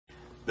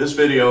This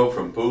video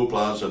from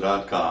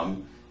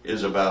poolplaza.com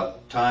is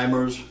about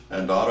timers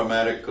and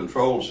automatic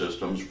control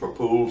systems for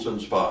pools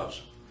and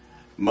spas.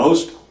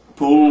 Most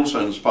pools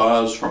and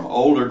spas from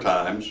older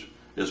times,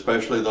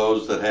 especially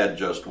those that had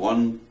just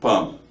one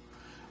pump,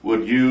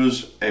 would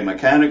use a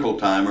mechanical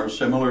timer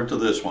similar to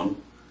this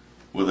one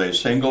with a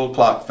single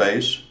clock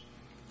face,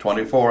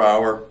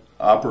 24-hour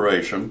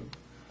operation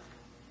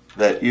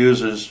that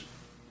uses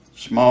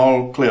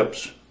small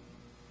clips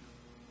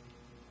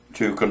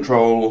to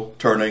control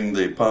turning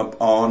the pump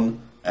on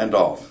and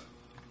off.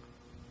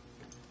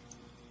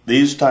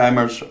 These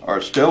timers are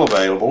still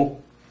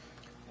available,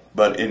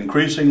 but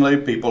increasingly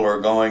people are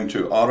going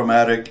to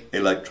automatic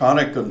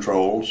electronic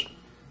controls,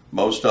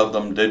 most of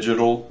them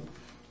digital,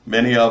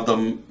 many of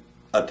them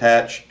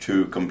attached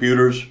to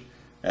computers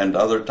and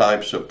other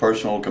types of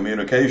personal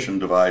communication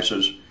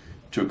devices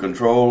to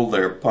control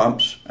their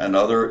pumps and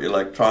other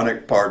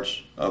electronic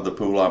parts of the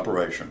pool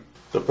operation.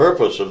 The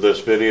purpose of this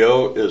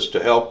video is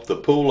to help the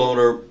pool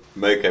owner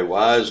make a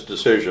wise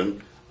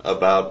decision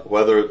about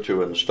whether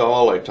to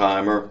install a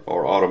timer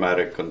or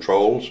automatic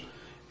controls,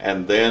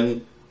 and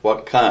then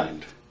what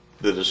kind.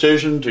 The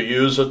decision to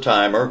use a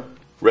timer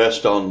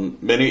rests on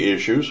many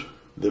issues.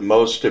 The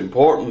most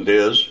important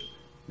is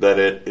that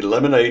it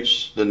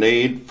eliminates the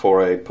need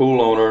for a pool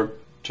owner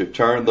to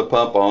turn the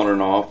pump on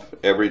and off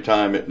every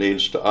time it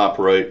needs to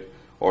operate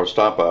or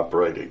stop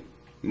operating.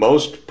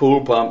 Most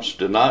pool pumps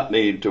do not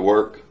need to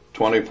work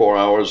 24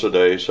 hours a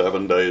day,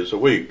 7 days a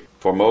week.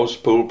 For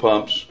most pool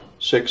pumps,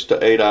 6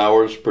 to 8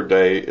 hours per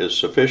day is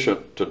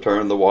sufficient to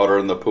turn the water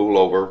in the pool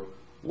over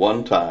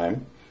one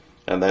time,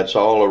 and that's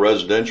all a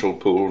residential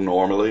pool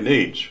normally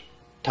needs.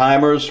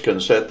 Timers can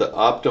set the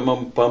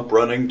optimum pump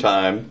running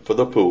time for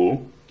the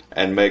pool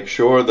and make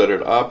sure that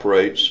it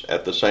operates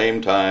at the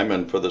same time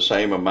and for the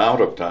same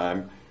amount of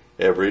time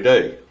every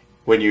day.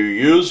 When you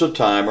use a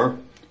timer,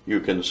 you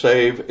can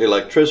save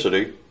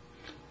electricity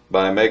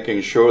by making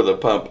sure the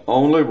pump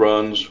only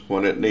runs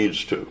when it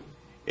needs to.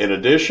 In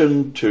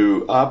addition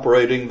to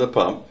operating the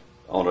pump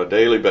on a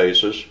daily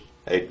basis,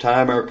 a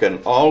timer can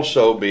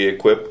also be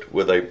equipped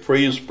with a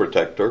freeze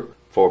protector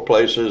for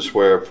places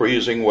where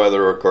freezing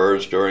weather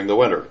occurs during the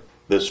winter.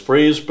 This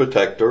freeze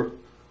protector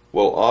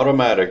will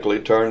automatically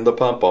turn the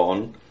pump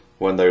on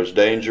when there's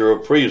danger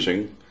of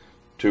freezing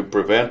to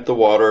prevent the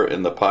water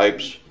in the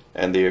pipes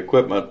and the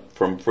equipment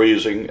from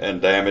freezing and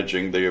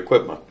damaging the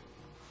equipment.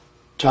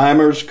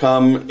 Timers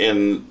come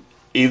in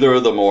either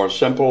the more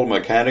simple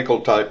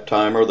mechanical type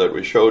timer that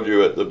we showed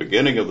you at the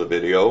beginning of the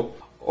video,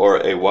 or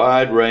a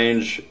wide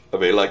range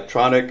of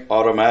electronic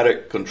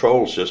automatic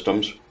control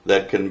systems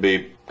that can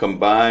be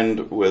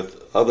combined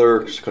with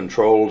other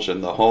controls in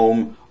the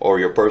home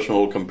or your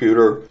personal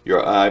computer,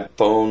 your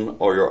iPhone,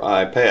 or your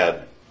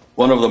iPad.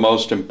 One of the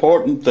most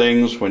important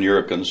things when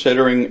you're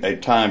considering a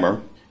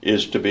timer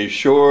is to be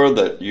sure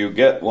that you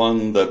get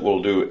one that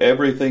will do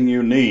everything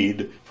you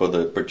need for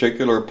the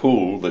particular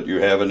pool that you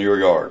have in your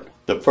yard.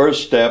 The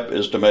first step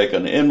is to make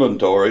an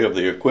inventory of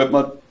the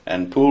equipment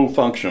and pool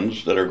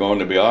functions that are going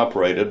to be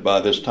operated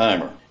by this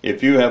timer.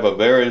 If you have a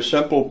very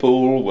simple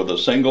pool with a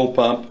single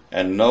pump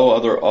and no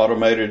other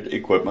automated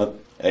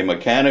equipment, a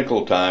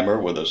mechanical timer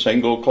with a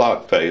single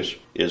clock face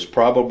is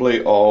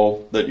probably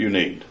all that you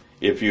need.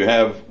 If you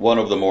have one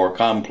of the more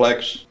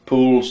complex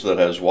pools that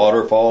has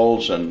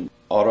waterfalls and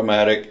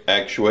automatic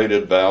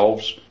actuated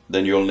valves,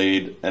 then you'll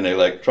need an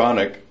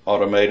electronic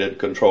automated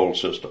control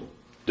system.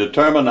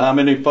 Determine how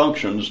many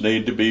functions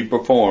need to be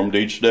performed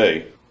each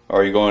day.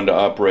 Are you going to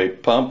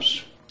operate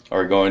pumps?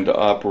 Are you going to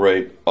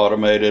operate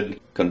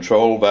automated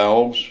control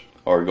valves?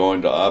 Are you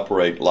going to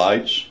operate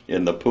lights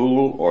in the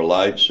pool or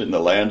lights in the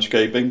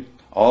landscaping?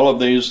 All of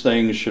these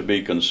things should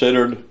be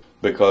considered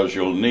because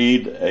you'll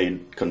need a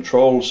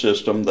control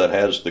system that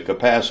has the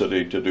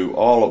capacity to do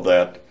all of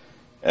that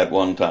at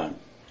one time.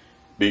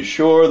 Be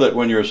sure that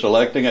when you're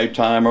selecting a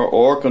timer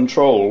or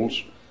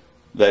controls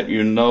that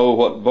you know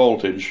what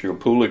voltage your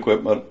pool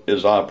equipment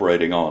is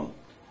operating on.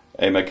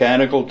 A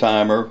mechanical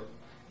timer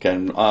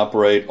can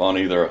operate on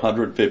either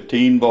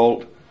 115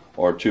 volt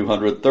or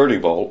 230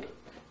 volt,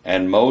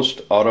 and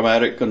most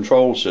automatic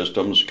control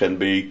systems can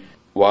be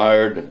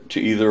wired to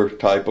either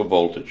type of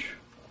voltage.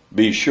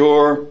 Be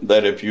sure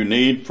that if you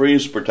need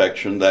freeze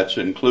protection, that's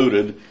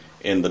included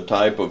in the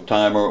type of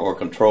timer or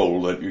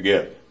control that you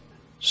get.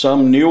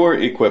 Some newer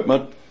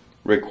equipment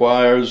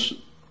requires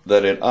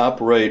that it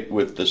operate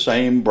with the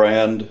same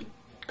brand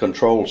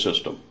control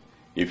system.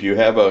 If you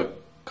have a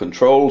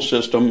control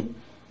system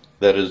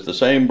that is the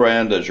same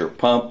brand as your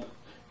pump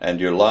and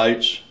your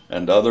lights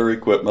and other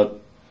equipment,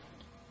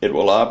 it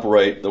will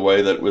operate the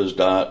way that it was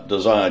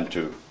designed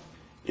to.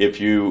 If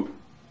you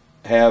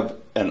have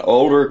an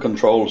older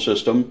control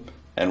system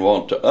and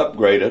want to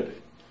upgrade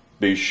it,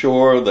 be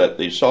sure that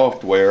the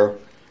software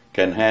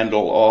can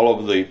handle all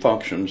of the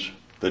functions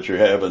that you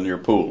have in your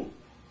pool.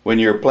 When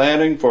you're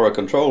planning for a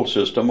control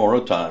system or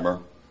a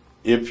timer,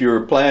 if you're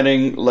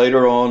planning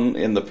later on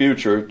in the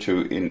future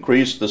to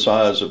increase the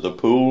size of the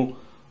pool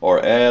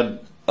or add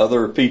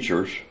other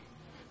features,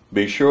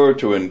 be sure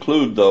to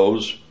include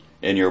those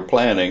in your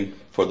planning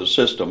for the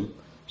system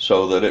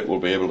so that it will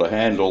be able to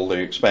handle the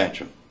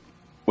expansion.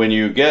 When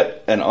you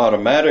get an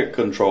automatic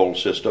control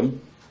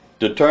system,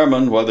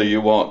 determine whether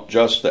you want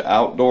just the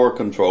outdoor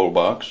control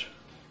box,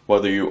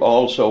 whether you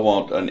also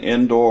want an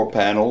indoor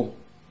panel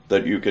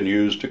that you can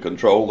use to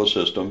control the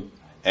system,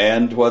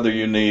 and whether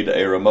you need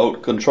a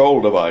remote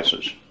control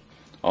devices.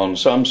 On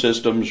some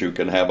systems you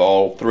can have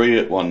all three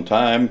at one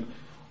time.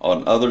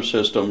 On other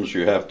systems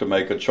you have to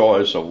make a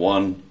choice of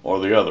one or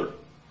the other.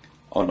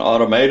 On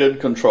automated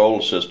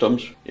control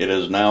systems, it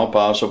is now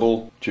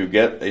possible to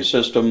get a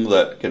system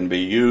that can be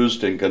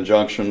used in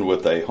conjunction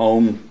with a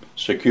home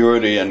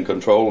security and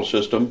control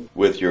system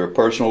with your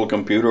personal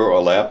computer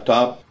or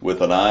laptop,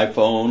 with an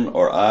iPhone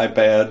or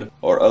iPad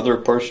or other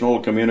personal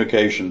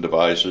communication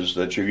devices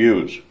that you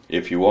use.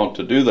 If you want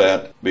to do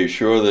that, be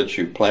sure that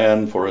you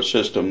plan for a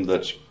system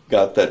that's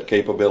got that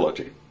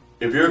capability.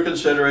 If you're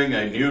considering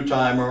a new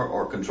timer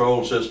or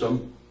control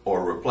system,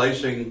 or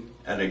replacing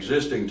an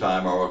existing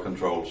timer or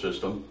control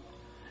system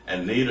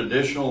and need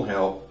additional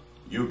help,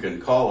 you can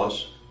call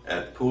us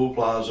at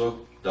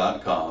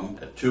poolplaza.com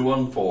at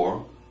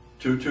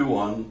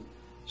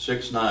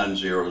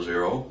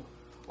 214-221-6900,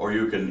 or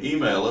you can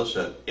email us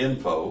at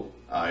info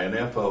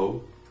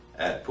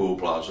at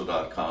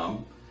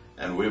poolplaza.com,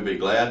 and we'll be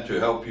glad to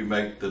help you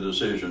make the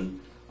decision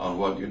on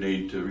what you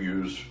need to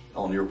use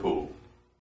on your pool.